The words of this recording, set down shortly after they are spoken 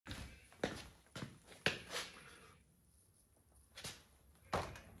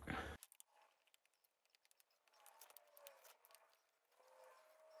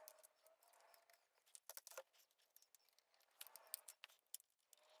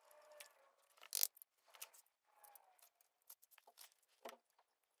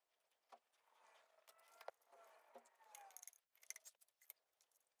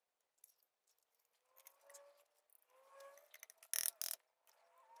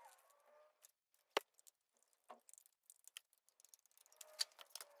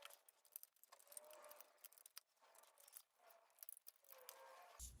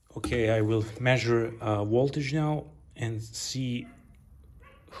Okay, I will measure voltage now and see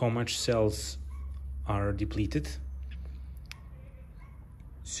how much cells are depleted.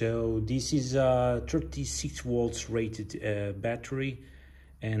 So this is a 36 volts rated battery,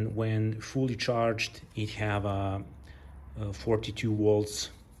 and when fully charged it have 42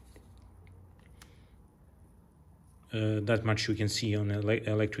 volts. That much you can see on an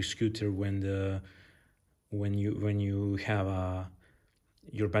electric scooter when you have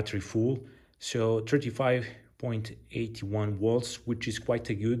your battery full. So 35.81 volts, which is quite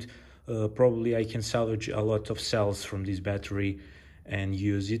a good. Probably I can salvage a lot of cells from this battery and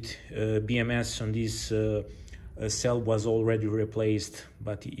use it. BMS on this cell was already replaced,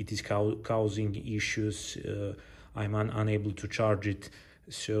 but it is causing issues. I'm unable to charge it,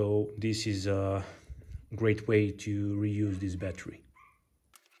 so this is a great way to reuse this battery.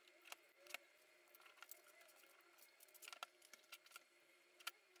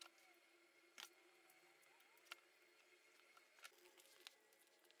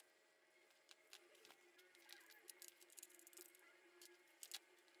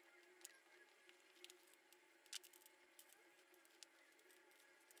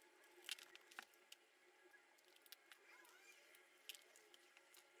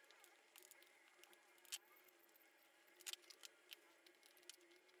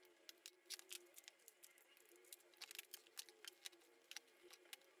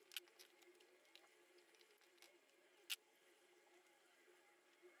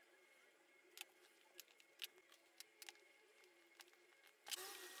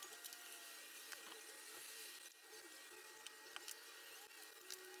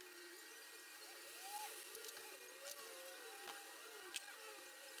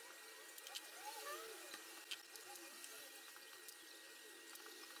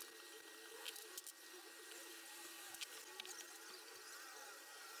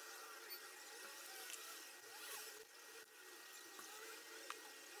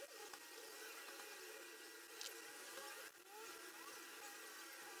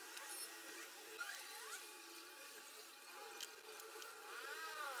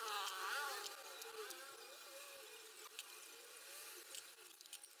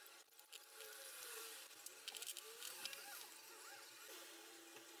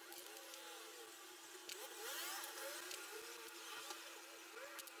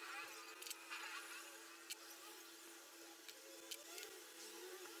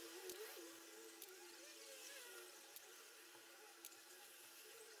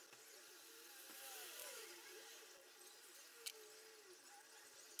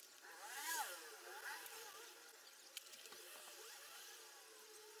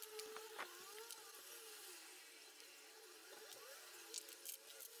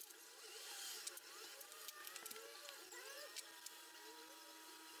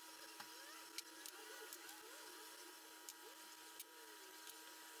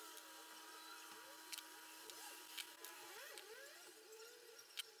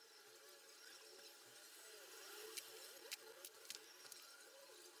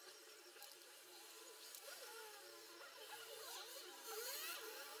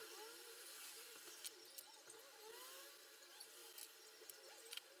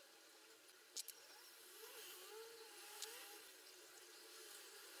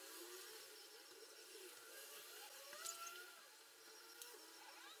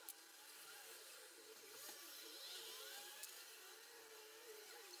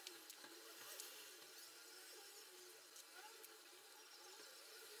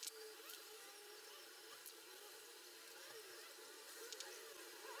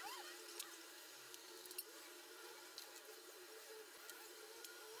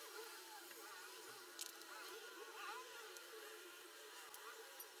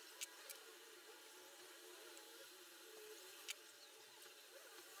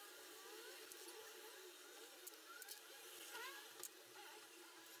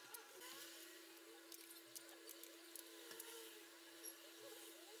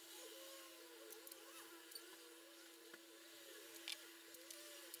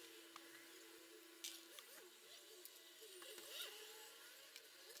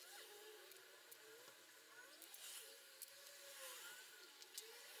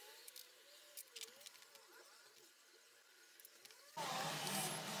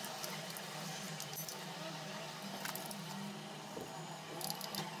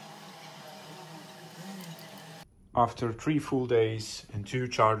 After 3 full days and 2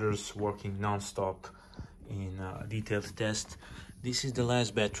 chargers working non-stop in a detailed test, this is the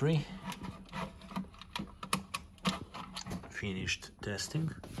last battery. Finished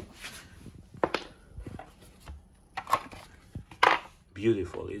testing.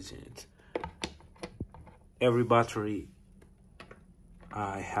 beautiful, isn't it? Every battery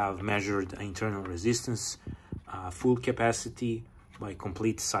I have measured internal resistance, full capacity by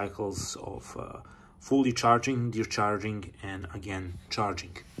complete cycles of fully charging, discharging, and again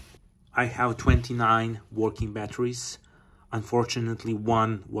charging. I have 29 working batteries. Unfortunately,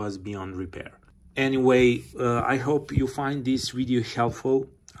 one was beyond repair. Anyway, I hope you find this video helpful.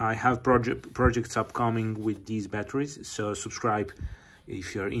 I have projects upcoming with these batteries, so subscribe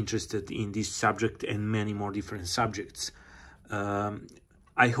if you're interested in this subject and many more different subjects.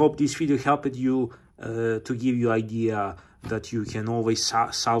 I hope this video helped you to give you idea that you can always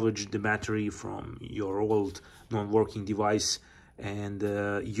salvage the battery from your old non-working device and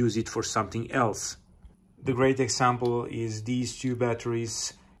use it for something else. The great example is these two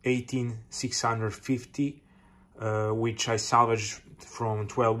batteries, 18650, which I salvaged from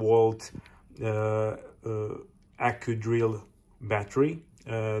 12-volt Accu drill battery.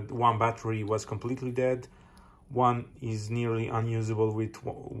 One battery was completely dead. One is nearly unusable with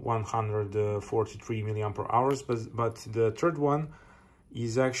 143 milliampere hours, but the third one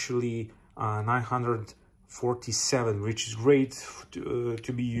is actually 947, which is great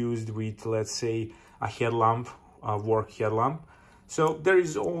to be used with, let's say, a headlamp, a work headlamp. So there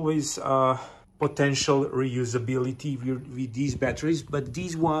is always potential reusability with these batteries, but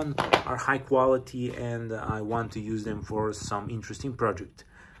these ones are high quality and I want to use them for some interesting project.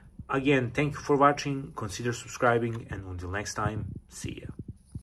 Again, thank you for watching, consider subscribing, and until next time, see ya.